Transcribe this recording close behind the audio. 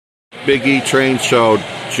Big E Train Show,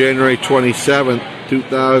 January 27th,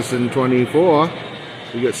 2024.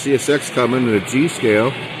 We got CSX coming in a G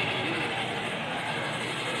scale.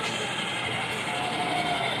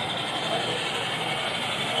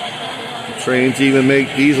 Trains even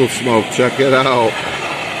make diesel smoke. Check it out.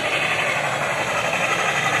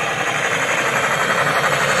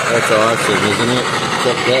 That's awesome, isn't it?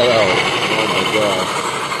 Check that out. Oh my gosh.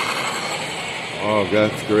 Oh,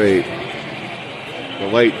 that's great. The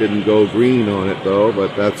light didn't go green on it though,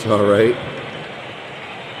 but that's alright.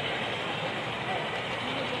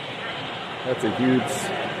 That's a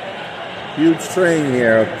huge train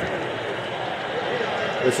here.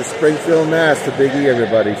 This is Springfield, Mass. The Big E,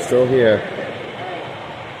 everybody. Still here.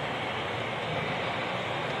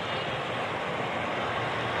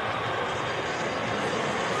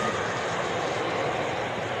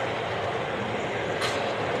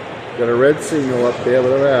 Got a red signal up there.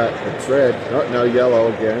 Look at that. It's red. Oh, now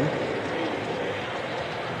yellow again.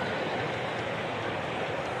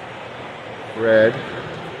 Red.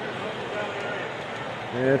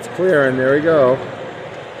 And it's clearing. There we go.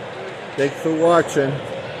 Thanks for watching.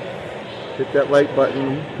 Hit that like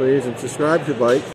button, please, and subscribe if you'd like.